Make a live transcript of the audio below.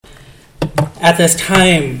At this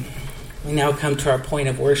time, we now come to our point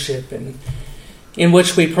of worship, in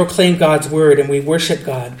which we proclaim God's word and we worship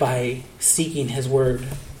God by seeking his word.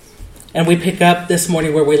 And we pick up this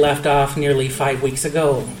morning where we left off nearly 5 weeks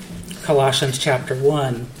ago, Colossians chapter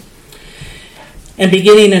 1. And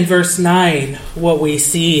beginning in verse 9, what we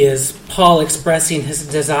see is Paul expressing his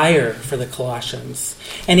desire for the Colossians.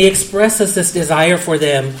 And he expresses this desire for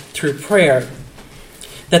them through prayer,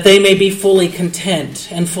 that they may be fully content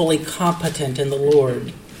and fully competent in the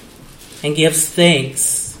Lord, and gives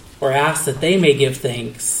thanks, or asks that they may give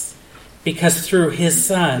thanks, because through his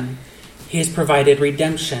Son, he has provided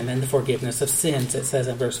redemption and the forgiveness of sins, it says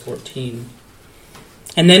in verse 14.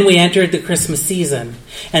 And then we entered the Christmas season,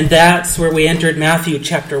 and that's where we entered Matthew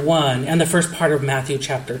chapter 1 and the first part of Matthew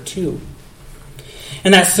chapter 2.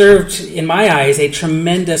 And that served, in my eyes, a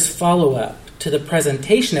tremendous follow-up to the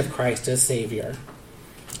presentation of Christ as Savior.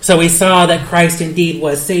 So we saw that Christ indeed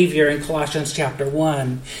was Savior in Colossians chapter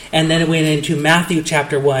 1, and then it went into Matthew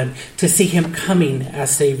chapter 1 to see him coming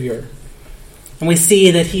as Savior. And we see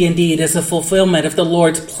that he indeed is a fulfillment of the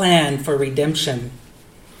Lord's plan for redemption.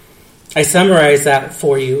 I summarize that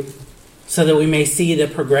for you so that we may see the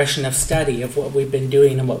progression of study of what we've been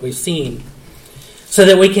doing and what we've seen, so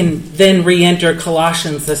that we can then re-enter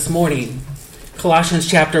Colossians this morning, Colossians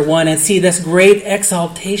chapter 1, and see this great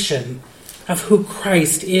exaltation of who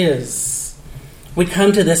Christ is. We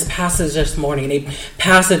come to this passage this morning, a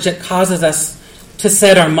passage that causes us to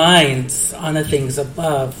set our minds on the things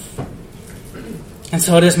above. And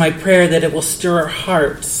so it is my prayer that it will stir our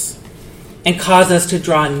hearts and cause us to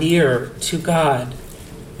draw nearer to God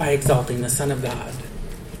by exalting the Son of God.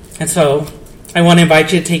 And so I want to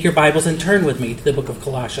invite you to take your Bibles and turn with me to the book of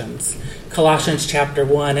Colossians, Colossians chapter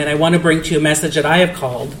 1. And I want to bring to you a message that I have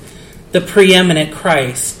called the Preeminent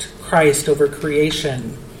Christ over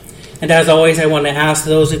creation. And as always, I want to ask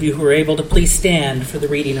those of you who are able to please stand for the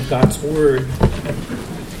reading of God's Word.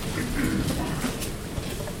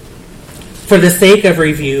 For the sake of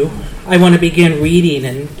review, I want to begin reading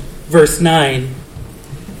in verse 9.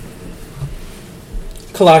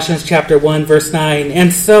 Colossians chapter 1, verse 9.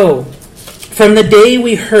 And so, from the day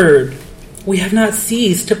we heard, we have not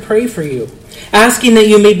ceased to pray for you, asking that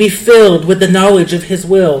you may be filled with the knowledge of his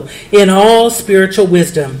will in all spiritual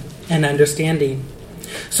wisdom and understanding,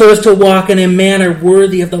 so as to walk in a manner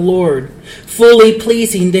worthy of the Lord, fully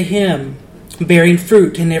pleasing to him, bearing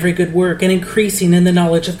fruit in every good work and increasing in the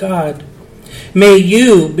knowledge of God. May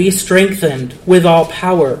you be strengthened with all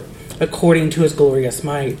power according to his glorious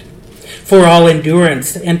might, for all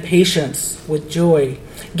endurance and patience with joy,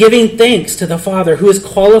 giving thanks to the Father who has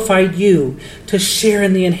qualified you to share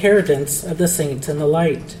in the inheritance of the saints in the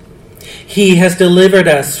light. He has delivered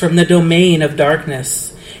us from the domain of darkness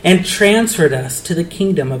and transferred us to the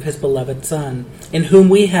kingdom of his beloved Son, in whom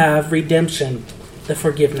we have redemption, the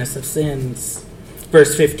forgiveness of sins.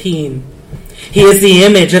 Verse 15. He is the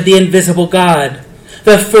image of the invisible God,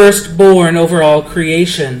 the firstborn over all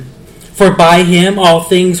creation. For by him all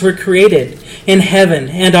things were created, in heaven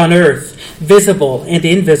and on earth, visible and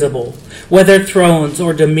invisible, whether thrones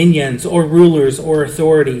or dominions or rulers or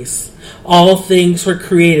authorities. All things were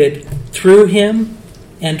created through him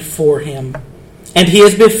and for him. And he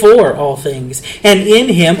is before all things, and in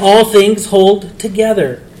him all things hold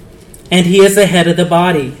together. And he is the head of the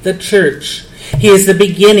body, the church. He is the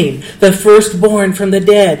beginning, the firstborn from the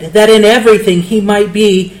dead, that in everything he might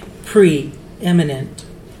be preeminent.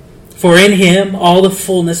 For in him all the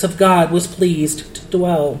fullness of God was pleased to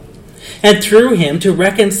dwell, and through him to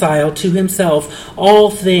reconcile to himself all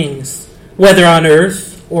things, whether on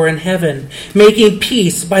earth or in heaven, making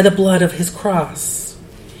peace by the blood of his cross.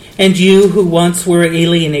 And you who once were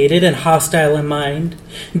alienated and hostile in mind,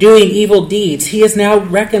 doing evil deeds, he is now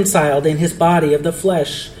reconciled in his body of the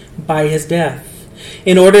flesh by his death,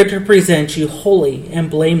 in order to present you holy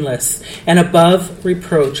and blameless and above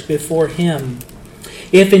reproach before him,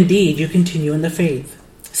 if indeed you continue in the faith,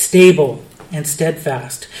 stable and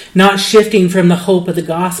steadfast, not shifting from the hope of the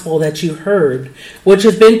gospel that you heard, which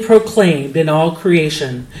has been proclaimed in all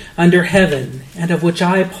creation under heaven, and of which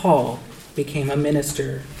I, Paul, became a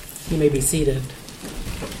minister. You may be seated.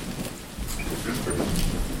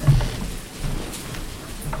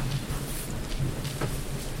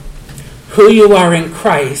 Who you are in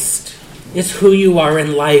Christ is who you are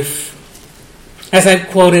in life. As I've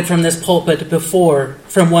quoted from this pulpit before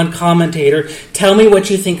from one commentator, tell me what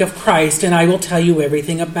you think of Christ and I will tell you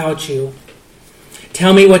everything about you.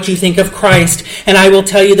 Tell me what you think of Christ and I will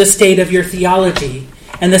tell you the state of your theology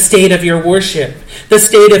and the state of your worship, the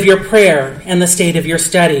state of your prayer and the state of your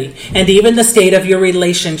study, and even the state of your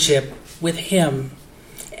relationship with him.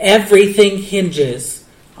 Everything hinges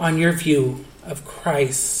on your view of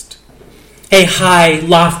Christ. A high,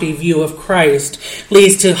 lofty view of Christ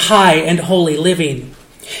leads to high and holy living.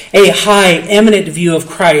 A high, eminent view of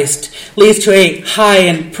Christ leads to a high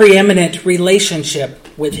and preeminent relationship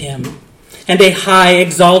with him. And a high,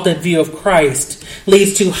 exalted view of Christ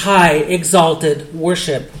leads to high, exalted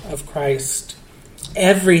worship of Christ.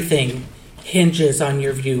 Everything hinges on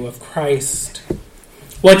your view of Christ.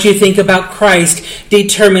 What you think about Christ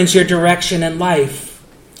determines your direction in life.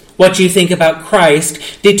 What you think about Christ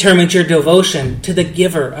determines your devotion to the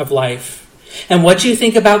giver of life. And what you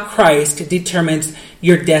think about Christ determines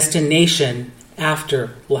your destination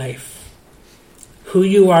after life. Who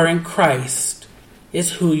you are in Christ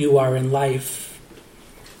is who you are in life.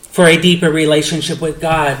 For a deeper relationship with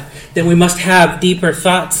God, then we must have deeper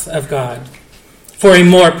thoughts of God. For a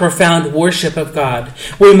more profound worship of God,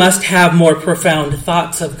 we must have more profound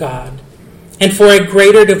thoughts of God. And for a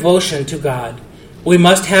greater devotion to God, we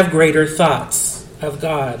must have greater thoughts of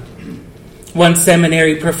God. One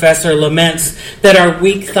seminary professor laments that our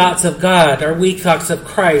weak thoughts of God, our weak thoughts of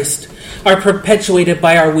Christ, are perpetuated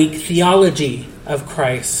by our weak theology of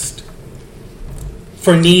Christ.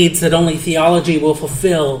 For needs that only theology will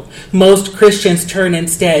fulfill, most Christians turn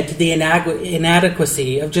instead to the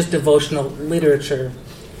inadequacy of just devotional literature.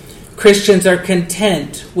 Christians are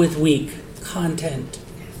content with weak content.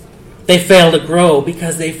 They fail to grow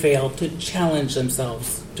because they fail to challenge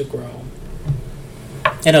themselves to grow.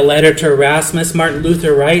 In a letter to Erasmus, Martin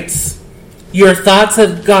Luther writes, "Your thoughts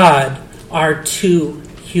of God are too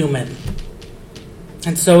human."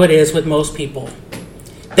 And so it is with most people.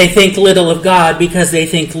 They think little of God because they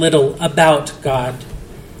think little about God.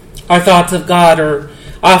 Our thoughts of God are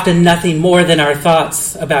often nothing more than our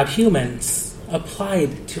thoughts about humans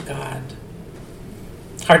applied to God.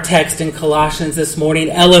 Our text in Colossians this morning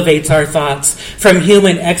elevates our thoughts from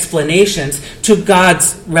human explanations to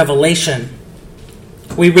God's revelation.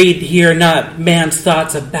 We read here not man's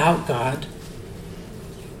thoughts about God,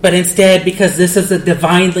 but instead, because this is a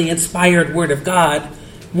divinely inspired word of God,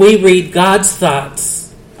 we read God's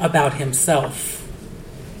thoughts about himself.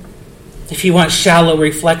 If you want shallow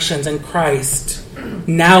reflections in Christ,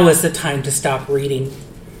 now is the time to stop reading.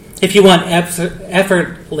 If you want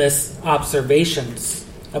effortless observations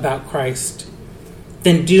about Christ,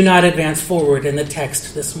 then do not advance forward in the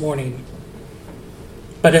text this morning.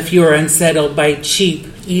 But if you are unsettled by cheap,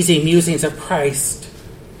 easy musings of Christ,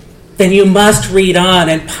 then you must read on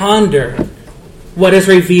and ponder what is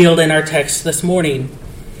revealed in our text this morning,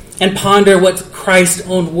 and ponder what Christ's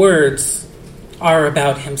own words are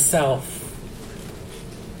about himself.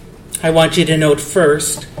 I want you to note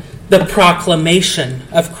first the proclamation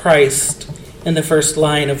of Christ in the first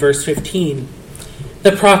line of verse 15.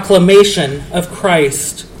 The proclamation of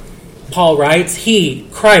Christ. Paul writes, "He,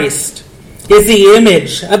 Christ, is the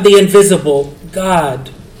image of the invisible God."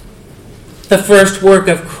 The first work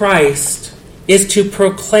of Christ is to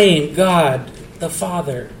proclaim God the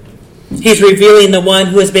Father. He's revealing the one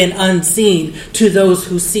who has been unseen to those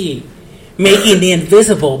who see, making the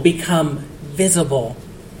invisible become visible.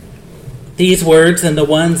 These words and the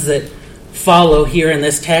ones that follow here in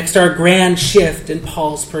this text are a grand shift in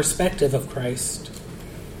Paul's perspective of Christ.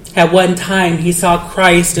 At one time, he saw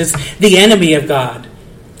Christ as the enemy of God,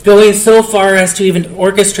 going so far as to even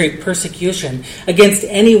orchestrate persecution against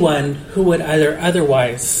anyone who would utter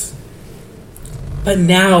otherwise. But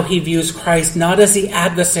now he views Christ not as the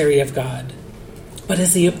adversary of God, but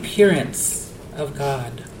as the appearance of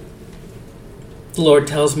God. The Lord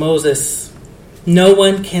tells Moses, "No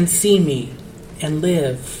one can see me and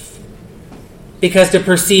live," because to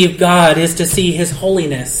perceive God is to see his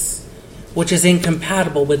holiness, which is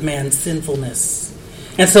incompatible with man's sinfulness.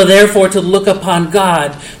 And so therefore to look upon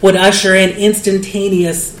God would usher in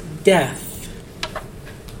instantaneous death.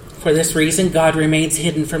 For this reason, God remains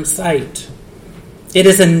hidden from sight. It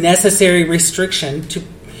is a necessary restriction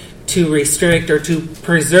to restrict or to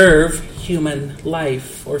preserve human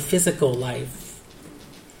life or physical life.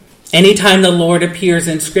 Anytime the Lord appears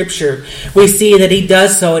in Scripture, we see that he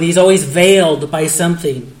does so, and he's always veiled by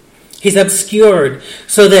something. He's obscured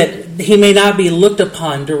so that he may not be looked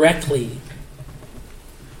upon directly.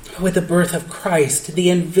 With the birth of Christ, the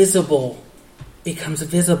invisible becomes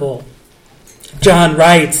visible. John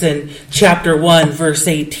writes in chapter 1, verse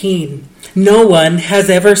 18, "No one has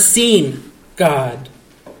ever seen God."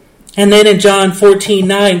 And then in John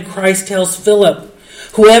 14:9, Christ tells Philip,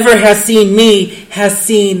 "Whoever has seen me has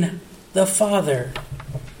seen the Father."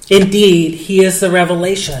 Indeed, he is the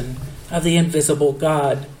revelation of the invisible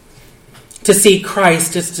God. To see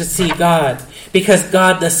Christ is to see God, because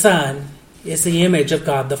God the Son is the image of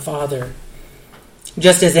God the Father.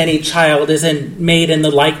 Just as any child is made in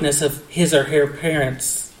the likeness of his or her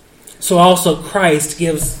parents, so also Christ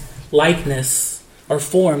gives likeness or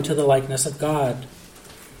form to the likeness of God.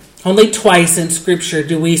 Only twice in Scripture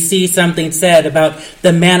do we see something said about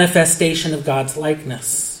the manifestation of God's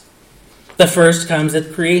likeness. The first comes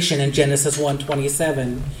at creation in Genesis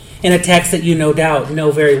 1:27, in a text that you no doubt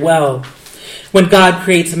know very well. When God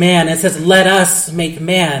creates man, it says, "Let us make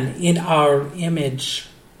man in our image."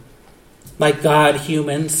 Like God,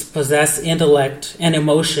 humans possess intellect and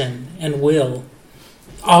emotion and will,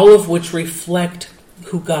 all of which reflect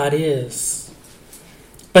who God is.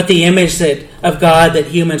 But the image of God that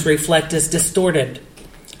humans reflect is distorted.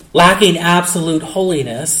 Lacking absolute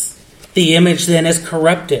holiness, the image then is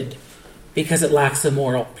corrupted because it lacks the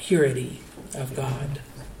moral purity of God.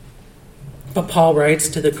 But Paul writes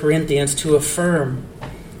to the Corinthians to affirm,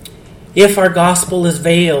 if our gospel is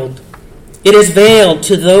veiled, it is veiled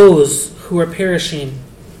to those who are perishing.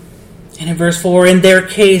 And in verse 4, in their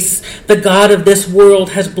case, the God of this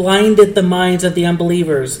world has blinded the minds of the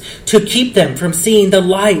unbelievers to keep them from seeing the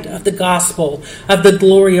light of the gospel of the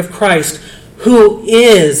glory of Christ, who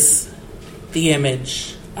is the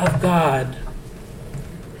image of God.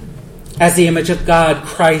 As the image of God,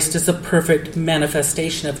 Christ is the perfect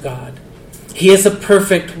manifestation of God. He is a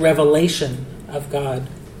perfect revelation of God.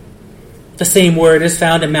 The same word is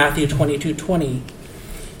found in Matthew 22:20.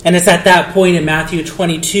 And it's at that point in Matthew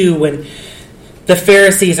 22 when the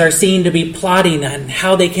Pharisees are seen to be plotting on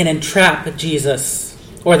how they can entrap Jesus.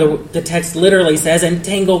 Or the text literally says,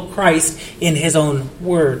 entangle Christ in his own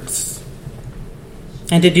words.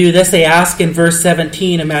 And to do this, they ask in verse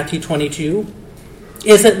 17 of Matthew 22,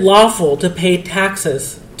 is it lawful to pay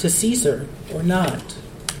taxes to Caesar or not?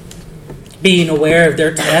 Being aware of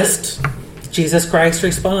their test, Jesus Christ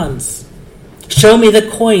responds, show me the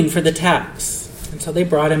coin for the tax. And so they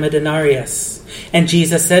brought him a denarius. And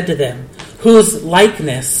Jesus said to them, whose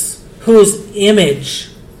likeness, whose image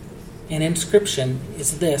and inscription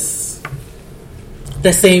is this?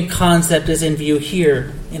 The same concept is in view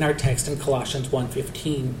here in our text in Colossians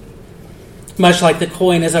 1:15. Much like the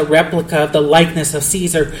coin is a replica of the likeness of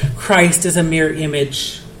Caesar, Christ is a mere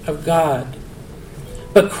image of God.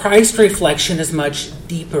 But Christ's reflection is much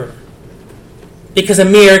deeper, because a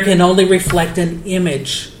mirror can only reflect an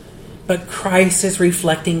image. But Christ is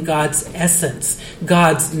reflecting God's essence,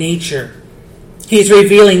 God's nature. He's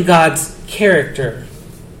revealing God's character.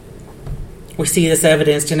 We see this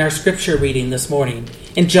evidenced in our scripture reading this morning,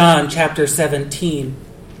 in John chapter 17.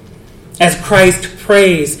 As Christ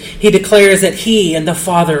prays, he declares that he and the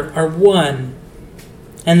Father are one,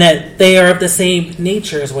 and that they are of the same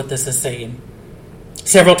nature, is what this is saying.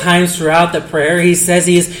 Several times throughout the prayer, he says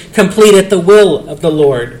he has completed the will of the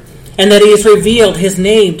Lord, and that he has revealed his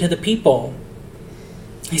name to the people.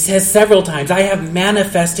 He says several times, I have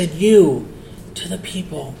manifested you to the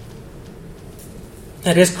people.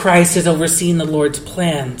 That is, Christ has overseen the Lord's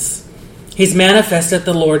plans. He's manifested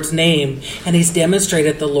the Lord's name, and he's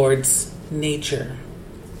demonstrated the Lord's nature.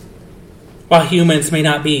 While humans may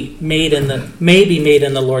be made in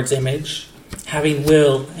the Lord's image, having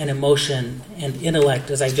will and emotion and intellect,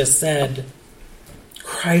 as I just said,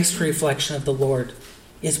 Christ's reflection of the Lord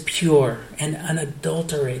is pure and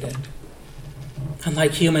unadulterated.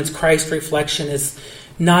 Unlike humans, Christ's reflection is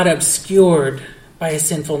not obscured by a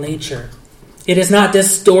sinful nature. It is not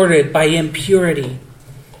distorted by impurity.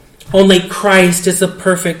 Only Christ is the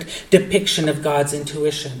perfect depiction of God's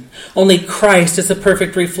intuition. Only Christ is the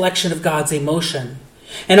perfect reflection of God's emotion.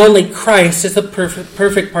 And only Christ is the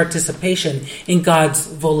perfect participation in God's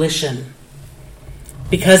volition.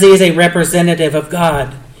 Because he is a representative of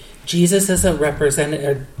God, Jesus is a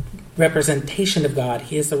representation of God.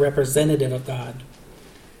 He is the representative of God.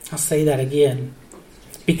 I'll say that again.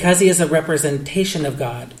 Because he is a representation of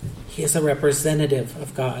God, he is a representative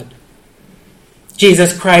of God.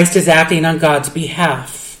 Jesus Christ is acting on God's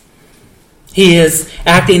behalf. He is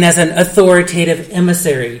acting as an authoritative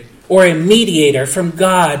emissary or a mediator from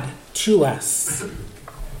God to us.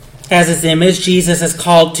 As his image, Jesus is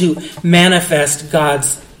called to manifest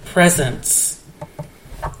God's presence.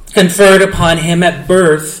 Conferred upon him at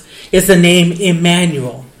birth is the name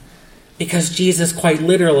Emmanuel, because Jesus quite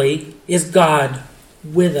literally is God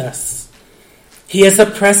with us. He is the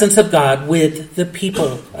presence of God with the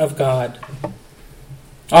people of God.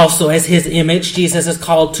 Also, as his image, Jesus is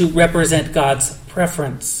called to represent God's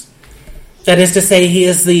preference. That is to say, he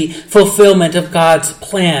is the fulfillment of God's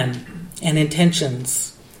plan and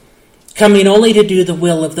intentions, coming only to do the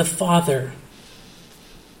will of the Father.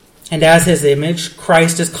 And as his image,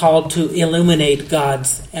 Christ is called to illuminate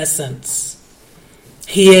God's essence.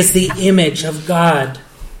 He is the image of God.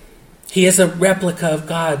 He is a replica of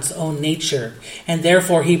God's own nature, and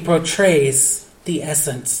therefore he portrays the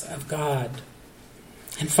essence of God.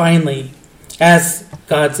 And finally, as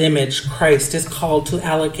God's image, Christ is called to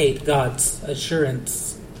allocate God's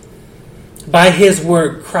assurance. By his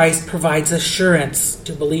work, Christ provides assurance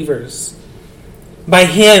to believers. By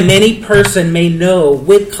him, any person may know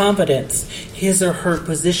with confidence his or her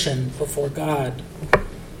position before God.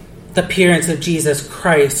 The appearance of Jesus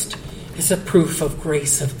Christ is a proof of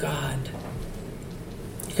grace of God.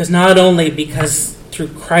 Not only because through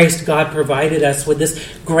Christ God provided us with this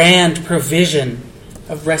grand provision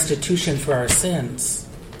of restitution for our sins,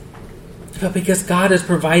 but because God has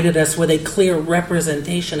provided us with a clear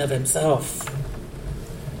representation of himself.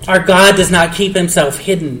 Our God does not keep himself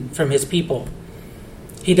hidden from his people.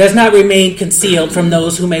 He does not remain concealed from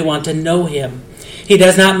those who may want to know him. He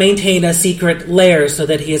does not maintain a secret lair so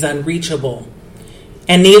that he is unreachable.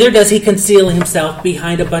 And neither does he conceal himself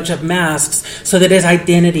behind a bunch of masks so that his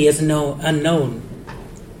identity is unknown.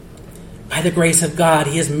 By the grace of God,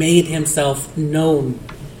 he has made himself known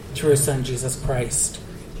through his Son, Jesus Christ.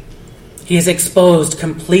 He is exposed,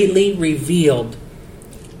 completely revealed,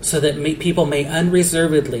 so that people may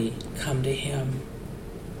unreservedly come to him.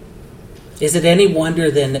 Is it any wonder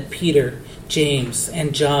then that Peter, James,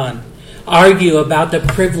 and John argue about the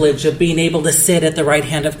privilege of being able to sit at the right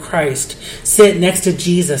hand of Christ, sit next to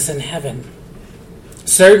Jesus in heaven?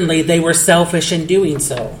 Certainly they were selfish in doing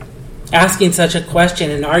so. Asking such a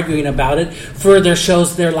question and arguing about it further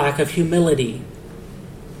shows their lack of humility.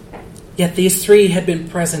 Yet these three had been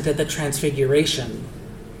present at the Transfiguration.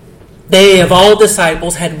 They, of all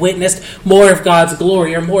disciples, had witnessed more of God's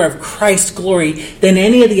glory or more of Christ's glory than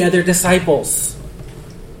any of the other disciples.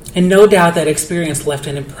 And no doubt that experience left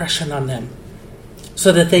an impression on them,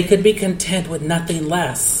 so that they could be content with nothing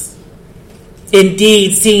less.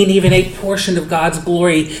 Indeed, seeing even a portion of God's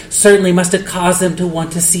glory certainly must have caused them to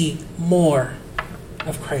want to see more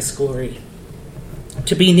of Christ's glory.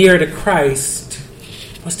 To be near to Christ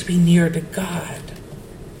was to be near to God.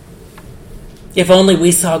 If only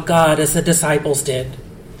we saw God as the disciples did.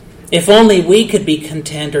 If only we could be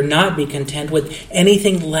content or not be content with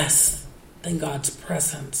anything less than God's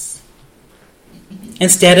presence.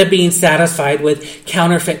 Instead of being satisfied with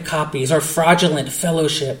counterfeit copies or fraudulent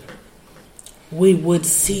fellowship, we would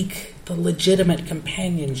seek the legitimate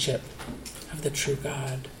companionship of the true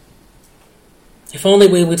God. If only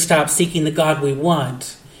we would stop seeking the God we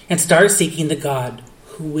want and start seeking the God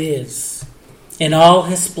who is, in all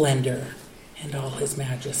his splendor and all his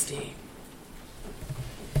majesty.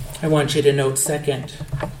 I want you to note, second,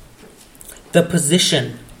 the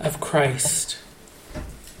position of Christ.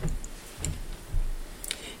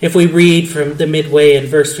 If we read from the midway in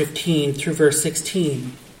verse 15 through verse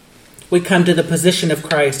 16, we come to the position of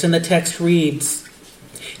Christ, and the text reads,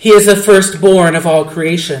 "He is the firstborn of all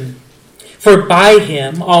creation. For by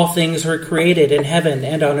him all things were created in heaven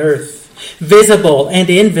and on earth, visible and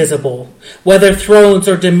invisible, whether thrones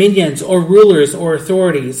or dominions or rulers or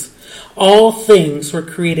authorities. All things were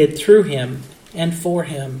created through him and for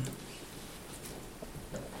him."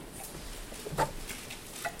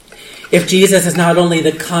 If Jesus is not only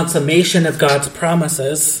the consummation of God's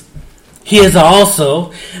promises, he is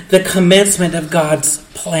also the commencement of God's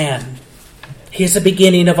plan. He is the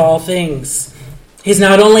beginning of all things. He's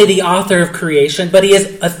not only the author of creation, but he is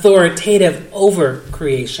authoritative over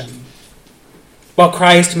creation. While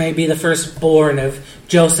Christ may be the firstborn of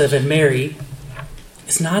Joseph and Mary,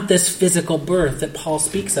 it's not this physical birth that Paul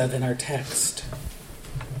speaks of in our text.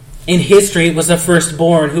 In history, it was the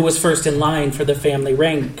firstborn who was first in line for the family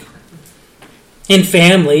rank. In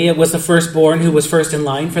family, it was the firstborn who was first in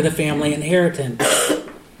line for the family inheritance.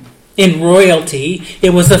 In royalty, it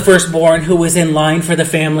was the firstborn who was in line for the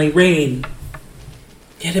family reign.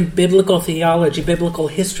 Yet in biblical theology, biblical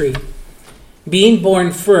history, being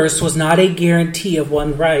born first was not a guarantee of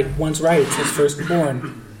one's rights as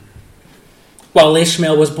firstborn. While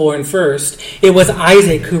Ishmael was born first, it was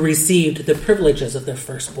Isaac who received the privileges of the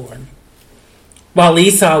firstborn. While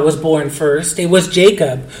Esau was born first, it was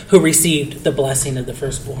Jacob who received the blessing of the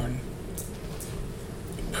firstborn.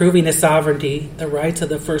 Proving his sovereignty, the rights of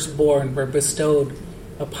the firstborn were bestowed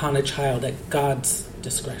upon a child at God's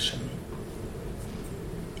discretion.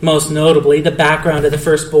 Most notably, the background of the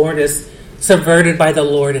firstborn is subverted by the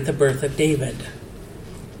Lord at the birth of David.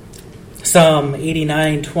 Psalm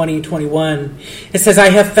 89, 20, 21, it says, "I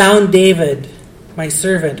have found David, my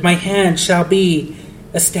servant. My hand shall be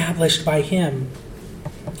established by him."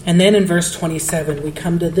 And then in verse 27, we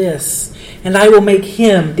come to this, "And I will make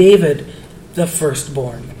him, David, the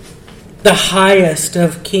firstborn, the highest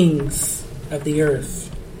of kings of the earth."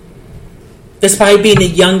 Despite being the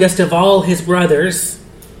youngest of all his brothers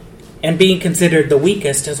and being considered the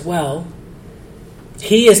weakest as well,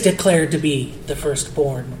 he is declared to be the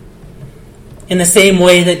firstborn. In the same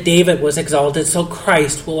way that David was exalted, so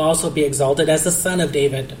Christ will also be exalted as the son of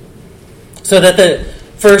David, so that the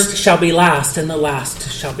first shall be last and the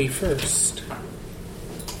last shall be first.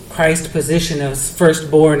 Christ's position as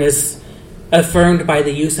firstborn is affirmed by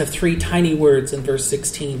the use of three tiny words in verse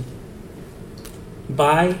 16.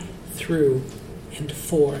 By, through, and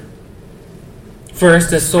for.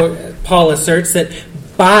 First, Paul asserts that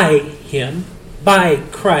by him, by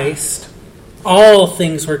Christ, all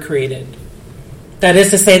things were created. That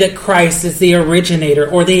is to say that Christ is the originator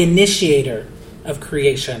or the initiator of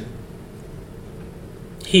creation.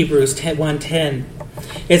 Hebrews 1:10.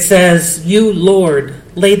 It says, "You, Lord,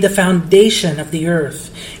 laid the foundation of the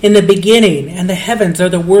earth in the beginning, and the heavens are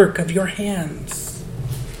the work of your hands."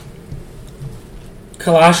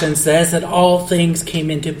 Colossians says that all things came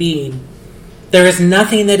into being. There is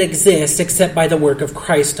nothing that exists except by the work of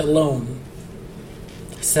Christ alone.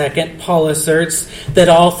 Second, Paul asserts that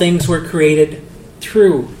all things were created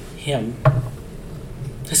through him.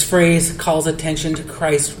 This phrase calls attention to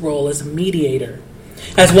Christ's role as a mediator,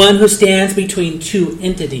 as one who stands between two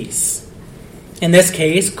entities. In this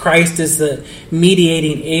case, Christ is the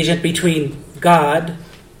mediating agent between God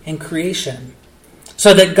and creation,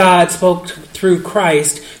 so that God spoke through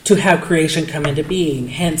Christ to have creation come into being.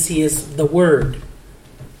 Hence, he is the Word.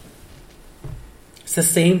 It's the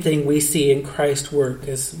same thing we see in Christ's work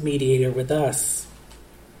as mediator with us.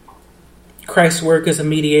 Christ's work as a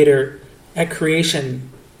mediator at creation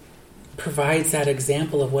provides that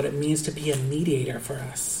example of what it means to be a mediator for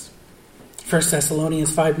us. 1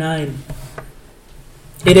 Thessalonians 5:9.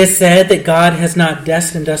 It is said that God has not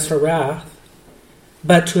destined us for wrath,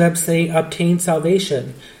 but to obtain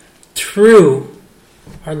salvation through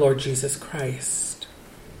our Lord Jesus Christ.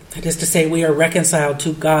 That is to say, we are reconciled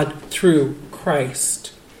to God through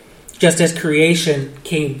Christ, just as creation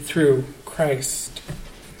came through Christ.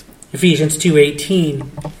 Ephesians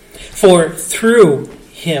 2:18. For through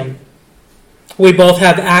him we both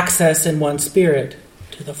have access in one Spirit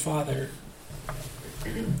to the Father.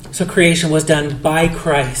 So creation was done by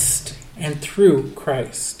Christ and through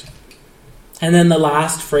Christ. And then the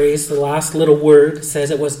last phrase, the last little word, says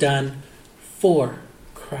it was done for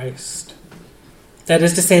Christ. That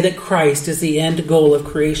is to say that Christ is the end goal of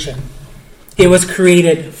creation. It was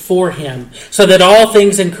created for him, so that all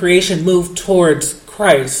things in creation move towards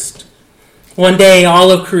Christ. One day,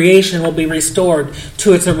 all of creation will be restored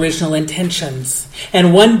to its original intentions.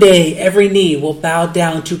 And one day, every knee will bow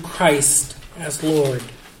down to Christ as Lord.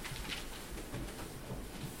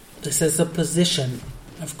 This is the position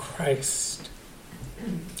of Christ.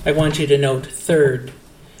 I want you to note, third,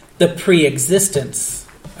 the pre-existence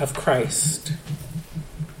of Christ.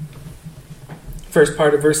 First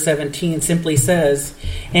part of verse 17 simply says,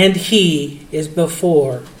 "And he is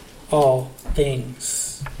before all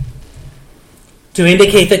things." To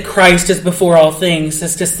indicate that Christ is before all things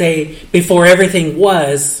is to say, before everything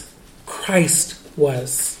was, Christ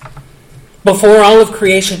was. Before all of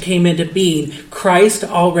creation came into being, Christ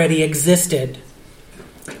already existed.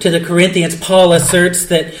 To the Corinthians, Paul asserts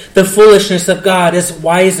that the foolishness of God is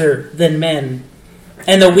wiser than men,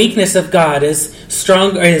 and the weakness of God is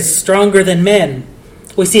stronger than men.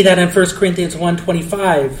 We see that in 1 Corinthians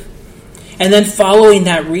 1:25. And then following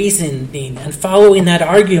that reasoning and following that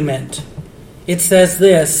argument, it says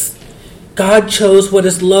this: God chose what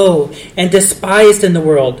is low and despised in the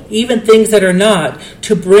world, even things that are not,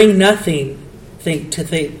 to bring to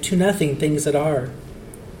nothing things that are,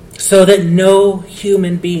 so that no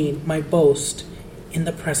human being might boast in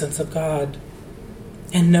the presence of God.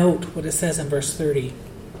 And note what it says in verse 30.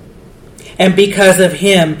 And because of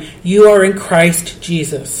him, you are in Christ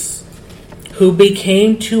Jesus, who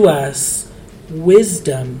became to us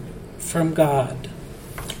wisdom from God,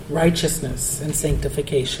 righteousness and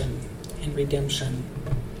sanctification and redemption.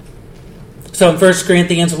 So in 1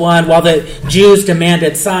 Corinthians 1, while the Jews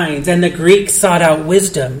demanded signs and the Greeks sought out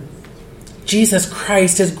wisdom, Jesus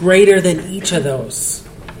Christ is greater than each of those,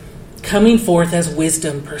 coming forth as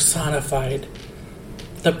wisdom personified.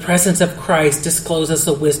 The presence of Christ discloses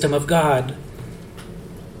the wisdom of God.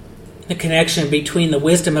 The connection between the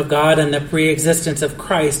wisdom of God and the pre-existence of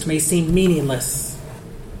Christ may seem meaningless.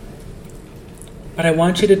 But I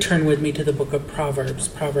want you to turn with me to the book of Proverbs,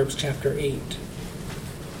 Proverbs chapter 8.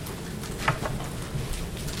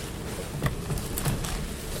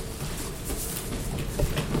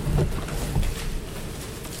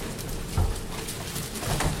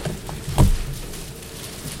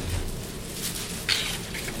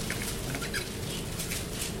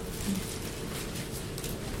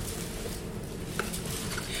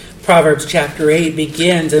 Proverbs chapter 8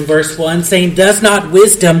 begins in verse 1 saying, "Does not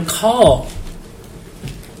wisdom call?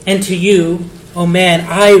 And to you, O man,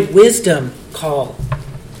 I wisdom call."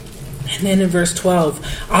 And then in verse 12,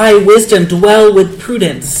 "I wisdom dwell with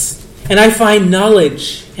prudence, and I find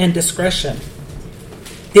knowledge and discretion."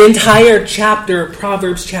 The entire chapter of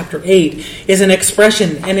Proverbs chapter 8 is an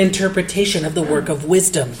expression and interpretation of the work of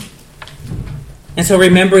wisdom. And so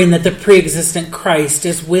remembering that the pre-existent Christ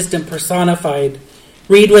is wisdom personified,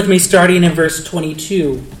 read with me starting in verse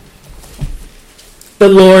 22. "The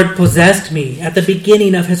Lord possessed me at the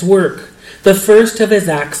beginning of his work, the first of his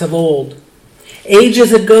acts of old.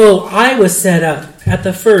 Ages ago I was set up at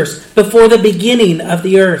the first, before the beginning of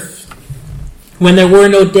the earth. When there were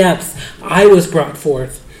no depths, I was brought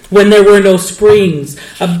forth. When there were no springs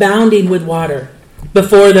abounding with water,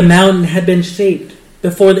 before the mountain had been shaped,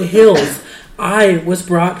 before the hills, I was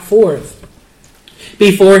brought forth.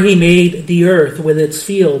 Before he made the earth with its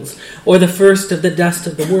fields, or the first of the dust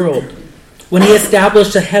of the world. When he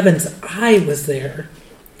established the heavens, I was there.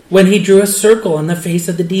 When he drew a circle on the face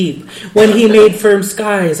of the deep. When he made firm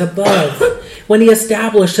skies above. When he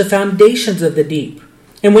established the foundations of the deep.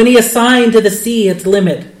 And when he assigned to the sea its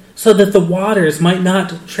limit, so that the waters might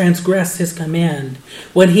not transgress his command.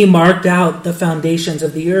 When he marked out the foundations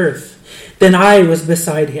of the earth, then I was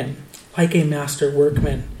beside him, like a master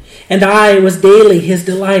workman. And I was daily his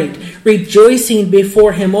delight, rejoicing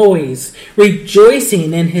before him always,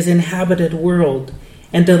 rejoicing in his inhabited world,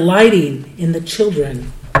 and delighting in the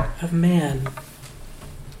children of man."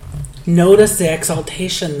 Notice the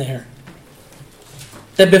exaltation there.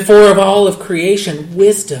 That before of all of creation,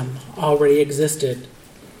 wisdom already existed.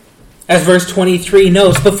 As verse 23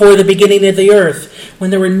 notes, before the beginning of the earth, when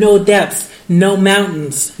there were no depths, no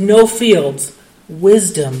mountains, no fields,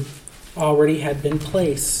 wisdom already had been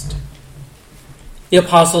placed. The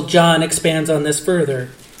Apostle John expands on this further.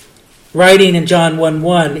 Writing in John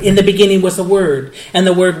 1:1, "In the beginning was the Word, and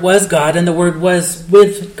the Word was God, and the Word was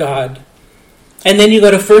with God." And then you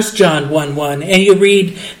go to 1 John 1:1, and you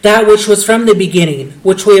read, "That which was from the beginning,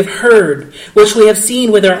 which we have heard, which we have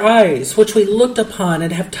seen with our eyes, which we looked upon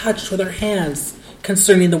and have touched with our hands,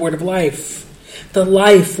 concerning the word of life. The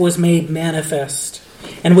life was made manifest,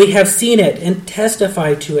 and we have seen it and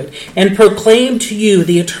testified to it, and proclaimed to you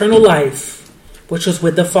the eternal life, which was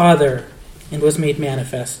with the Father, and was made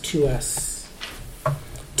manifest to us."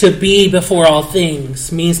 To be before all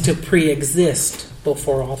things means to pre-exist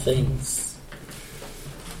before all things.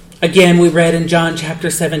 Again, we read in John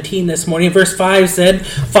chapter 17 this morning, verse 5 said,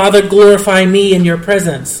 "Father, glorify me in your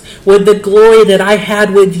presence with the glory that I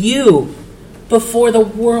had with you before the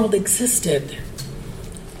world existed."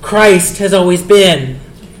 Christ has always been,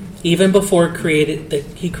 even before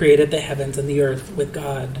he created the heavens and the earth with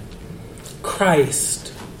God.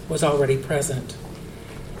 Christ was already present.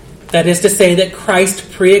 That is to say that Christ's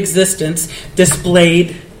pre-existence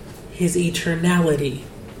displayed his eternality.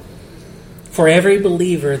 For every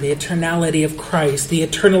believer, the eternality of Christ, the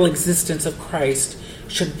eternal existence of Christ,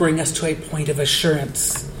 should bring us to a point of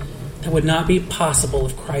assurance that would not be possible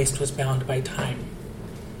if Christ was bound by time.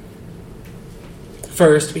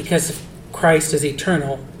 First, because Christ is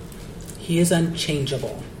eternal, he is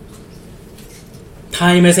unchangeable.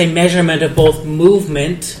 Time is a measurement of both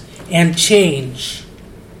movement and change.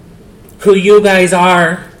 Who you guys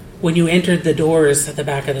are when you entered the doors at the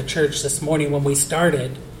back of the church this morning when we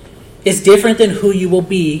started is different than who you will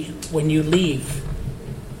be when you leave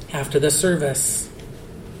after the service.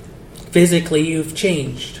 Physically, you've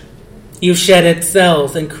changed. You've shedded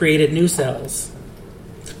cells and created new cells.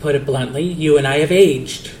 To put it bluntly, you and I have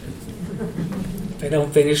aged. If I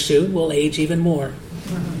don't finish soon, we'll age even more.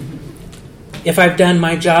 If I've done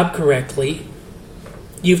my job correctly,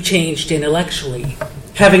 you've changed intellectually,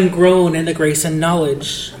 having grown in the grace and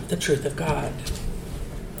knowledge of the truth of God.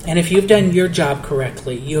 And if you've done your job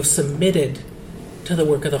correctly, you have submitted to the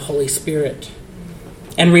work of the Holy Spirit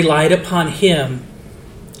and relied upon him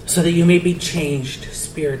so that you may be changed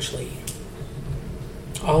spiritually.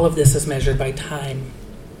 All of this is measured by time.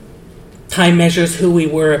 Time measures who we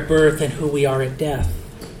were at birth and who we are at death.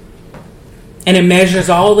 And it measures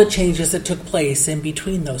all the changes that took place in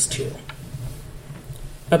between those two.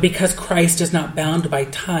 But because Christ is not bound by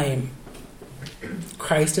time,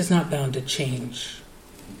 Christ is not bound to change.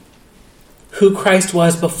 Who Christ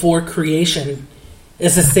was before creation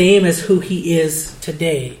is the same as who he is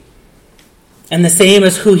today, and the same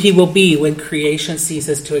as who he will be when creation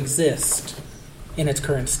ceases to exist in its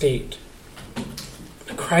current state.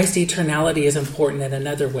 But Christ's eternality is important in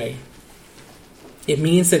another way. It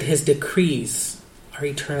means that his decrees are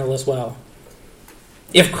eternal as well.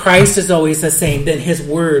 If Christ is always the same, then his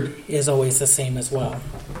word is always the same as well.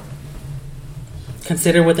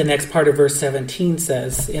 Consider what the next part of verse 17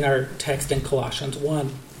 says in our text in Colossians 1.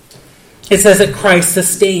 It says that Christ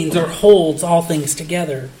sustains or holds all things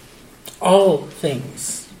together. All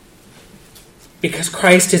things. Because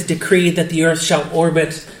Christ has decreed that the earth shall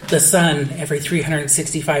orbit the sun every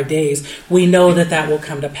 365 days, we know that that will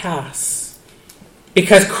come to pass.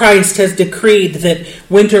 Because Christ has decreed that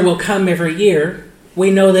winter will come every year, we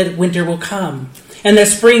know that winter will come, and that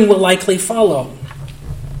spring will likely follow.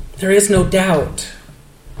 There is no doubt.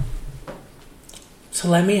 So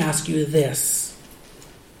let me ask you this.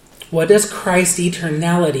 What does Christ's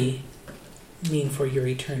eternality mean for your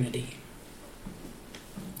eternity?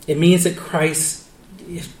 It means that Christ's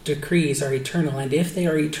decrees are eternal, and if they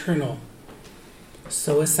are eternal,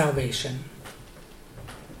 so is salvation.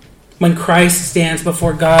 When Christ stands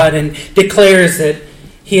before God and declares that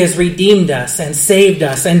He has redeemed us and saved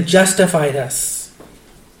us and justified us,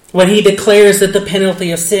 when He declares that the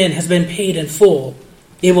penalty of sin has been paid in full,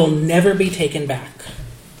 it will never be taken back.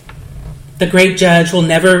 The great judge will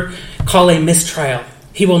never call a mistrial.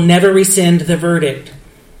 He will never rescind the verdict.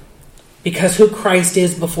 Because who Christ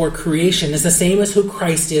is before creation is the same as who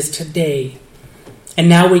Christ is today. And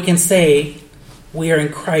now we can say we are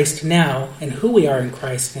in Christ now, and who we are in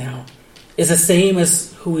Christ now is the same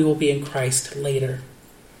as who we will be in Christ later.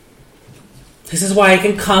 This is why I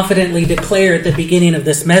can confidently declare at the beginning of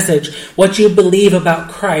this message, what you believe about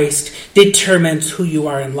Christ determines who you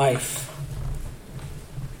are in life.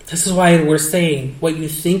 This is why we're saying what you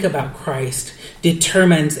think about Christ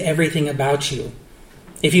determines everything about you.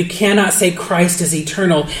 If you cannot say Christ is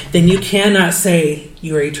eternal, then you cannot say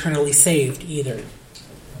you are eternally saved either.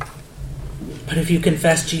 But if you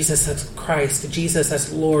confess Jesus as Christ, Jesus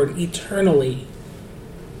as Lord eternally,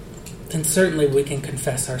 then certainly we can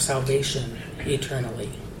confess our salvation eternally.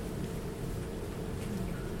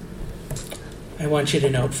 I want you to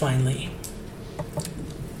note finally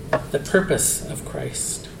the purpose of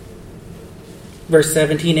Christ. Verse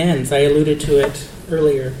 17 ends, I alluded to it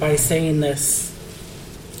earlier, by saying this,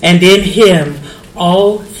 and in Him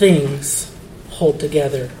all things hold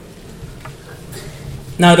together.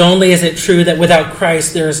 Not only is it true that without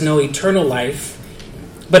Christ there is no eternal life,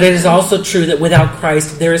 but it is also true that without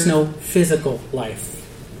Christ there is no physical life.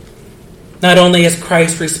 Not only is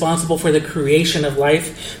Christ responsible for the creation of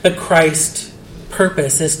life, but Christ's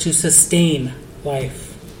purpose is to sustain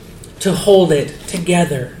life, to hold it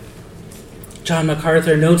together. John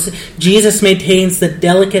MacArthur notes, Jesus maintains the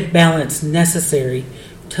delicate balance necessary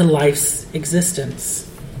to life's existence.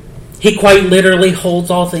 He quite literally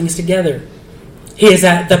holds all things together. He is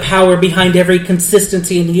at the power behind every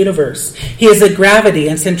consistency in the universe. He is the gravity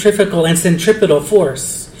and centrifugal and centripetal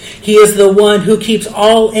force. He is the one who keeps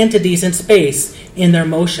all entities in space in their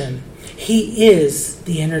motion. He is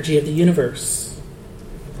the energy of the universe.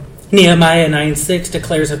 Nehemiah 9:6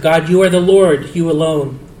 declares of God, you are the Lord, you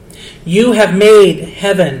alone. You have made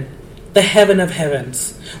heaven, the heaven of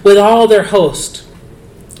heavens, with all their host,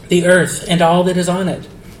 the earth and all that is on it,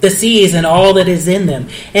 the seas and all that is in them,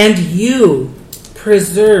 and you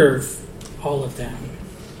preserve all of them.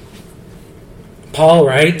 Paul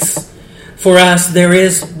writes, for us there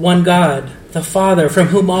is one God, the Father, from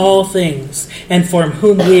whom all things and from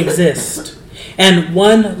whom we exist, and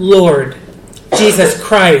one Lord, Jesus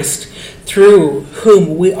Christ, through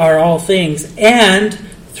whom we are all things, and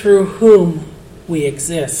through whom we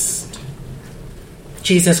exist.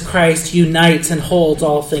 Jesus Christ unites and holds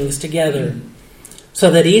all things together so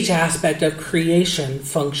that each aspect of creation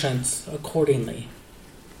functions accordingly.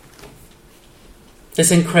 This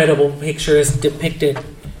incredible picture is depicted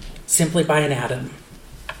simply by an atom.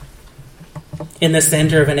 In the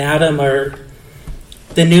center of an atom are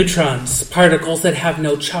the neutrons, particles that have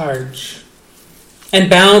no charge. And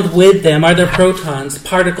bound with them are the protons,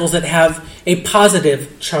 particles that have a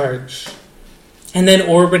positive charge. And then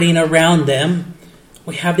orbiting around them,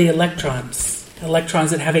 we have the electrons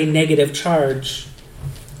that have a negative charge.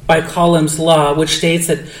 By Coulomb's law, which states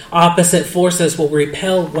that opposite forces will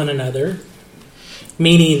repel one another,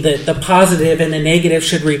 meaning that the positive and the negative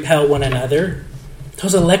should repel one another,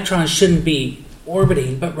 those electrons shouldn't be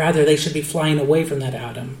orbiting, but rather they should be flying away from that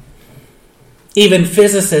atom. Even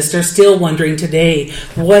physicists are still wondering today,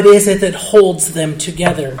 what is it that holds them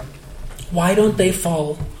together? Why don't they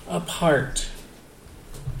fall apart?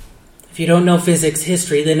 If you don't know physics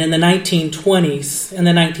history, then in the 1920s and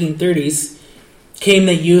the 1930s came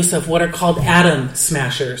the use of what are called atom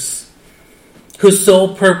smashers, whose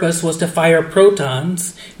sole purpose was to fire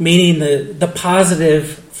protons, meaning the positive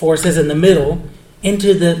forces in the middle,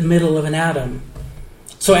 into the middle of an atom.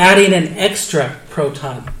 So adding an extra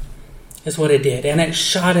proton is what it did, and it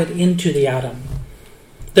shot it into the atom.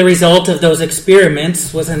 The result of those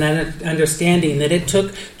experiments was an understanding that it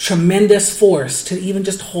took tremendous force to even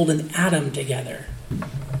just hold an atom together.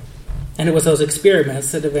 And it was those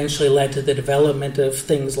experiments that eventually led to the development of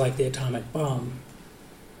things like the atomic bomb.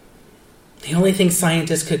 The only thing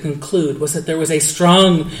scientists could conclude was that there was a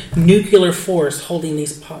strong nuclear force holding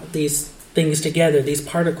these things together, these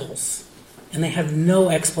particles. And they have no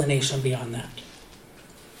explanation beyond that.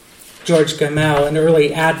 George Gamow, an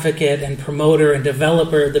early advocate and promoter and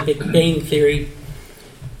developer of the Big Bang Theory,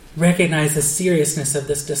 recognized the seriousness of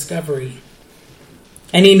this discovery.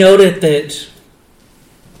 And he noted that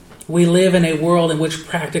we live in a world in which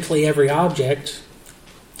practically every object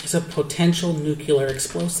is a potential nuclear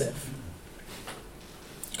explosive.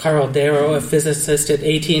 Carl Darrow, a physicist at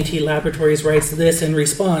AT&T Laboratories, writes this in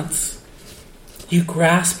response. You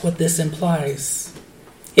grasp what this implies.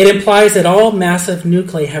 It implies that all massive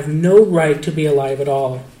nuclei have no right to be alive at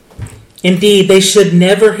all. Indeed, they should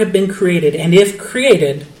never have been created, and if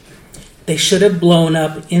created, they should have blown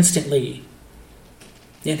up instantly.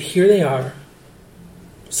 Yet here they are.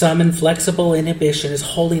 Some inflexible inhibition is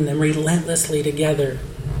holding them relentlessly together.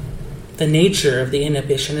 The nature of the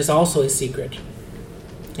inhibition is also a secret.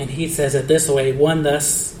 And he says it this way, one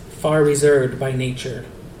thus far reserved by nature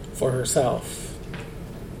for herself.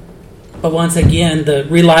 But once again, the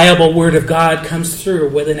reliable Word of God comes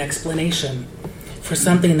through with an explanation for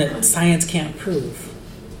something that science can't prove.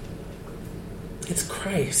 It's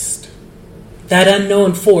Christ. That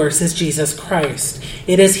unknown force is Jesus Christ.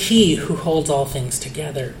 It is He who holds all things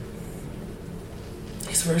together.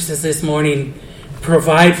 These verses this morning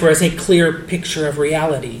provide for us a clear picture of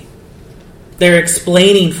reality. They're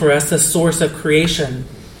explaining for us the source of creation,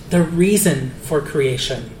 the reason for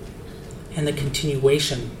creation, and the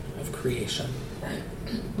continuation of creation.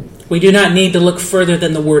 We do not need to look further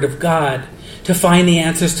than the Word of God to find the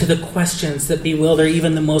answers to the questions that bewilder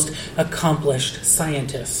even the most accomplished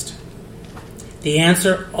scientist. The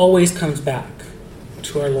answer always comes back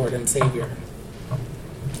to our Lord and Savior.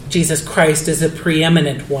 Jesus Christ is the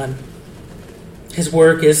preeminent one. His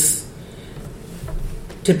work is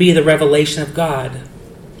to be the revelation of God,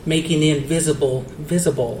 making the invisible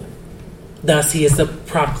visible. Thus, he is the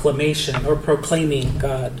proclamation or proclaiming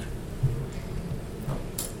God.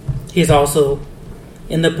 He is also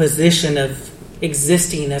in the position of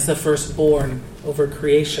existing as the firstborn over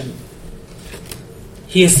creation.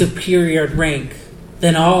 He is superior in rank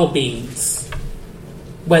than all beings,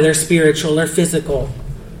 whether spiritual or physical.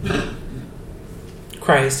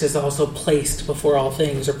 Christ is also placed before all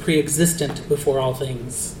things, or pre-existent before all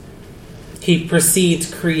things. He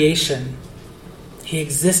precedes creation. He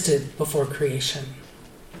existed before creation.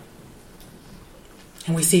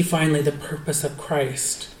 And we see finally the purpose of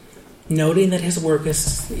Christ, noting that his work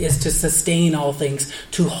is to sustain all things,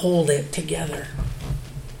 to hold it together.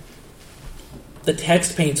 The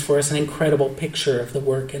text paints for us an incredible picture of the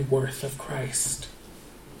work and worth of Christ.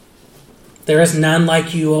 There is none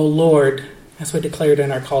like you, O Lord, as we declared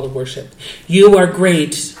in our call to worship. You are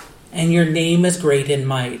great, and your name is great in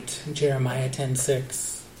might. Jeremiah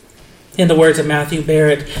 10:6. In the words of Matthew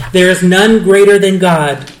Barrett, there is none greater than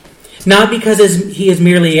God, not because he is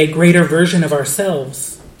merely a greater version of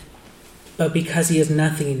ourselves, but because he is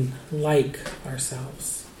nothing like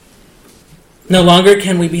ourselves. No longer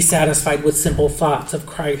can we be satisfied with simple thoughts of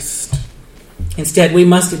Christ. Instead, we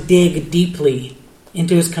must dig deeply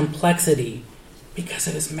into his complexity because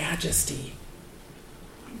of his majesty.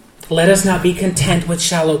 Let us not be content with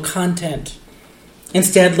shallow content.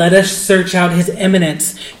 Instead, let us search out his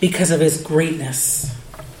eminence because of his greatness.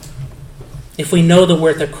 If we know the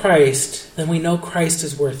worth of Christ, then we know Christ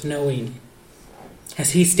is worth knowing.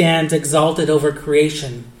 As he stands exalted over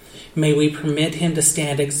creation, may we permit him to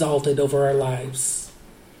stand exalted over our lives.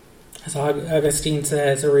 As Augustine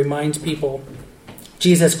says, or reminds people,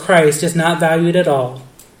 Jesus Christ is not valued at all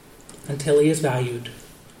until he is valued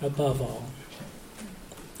above all.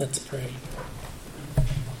 Let's pray.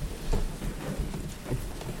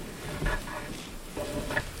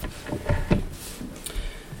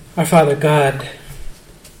 Our Father God,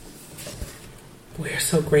 we are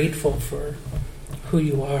so grateful for who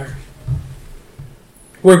you are.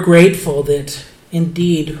 We're grateful that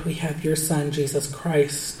indeed we have your Son, Jesus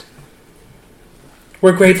Christ.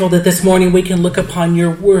 We're grateful that this morning we can look upon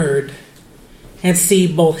your word and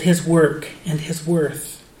see both his work and his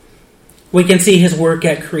worth. We can see his work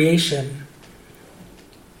at creation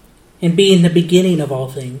in being the beginning of all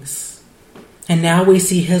things. And now we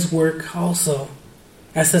see his work also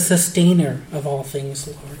as the sustainer of all things,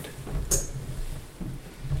 Lord.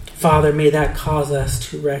 Father, may that cause us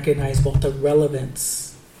to recognize both the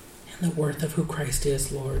relevance and the worth of who Christ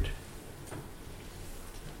is, Lord.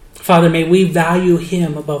 Father, may we value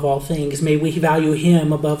him above all things. May we value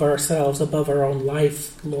him above ourselves, above our own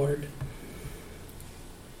life, Lord.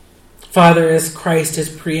 Father, as Christ is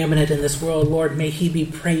preeminent in this world, Lord, may he be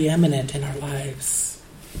preeminent in our lives.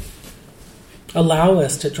 Allow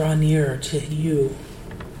us to draw nearer to you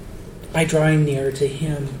by drawing nearer to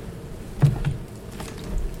him.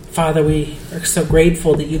 Father, we are so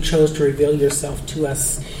grateful that you chose to reveal yourself to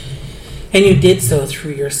us, and you did so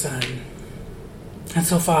through your Son. And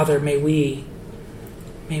so, Father, may we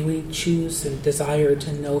choose and desire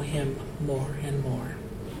to know him more and more.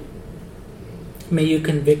 May you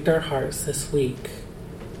convict our hearts this week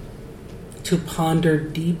to ponder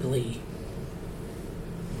deeply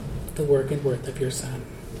the work and worth of your Son.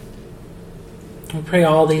 We pray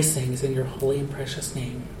all these things in your holy and precious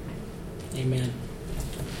name. Amen.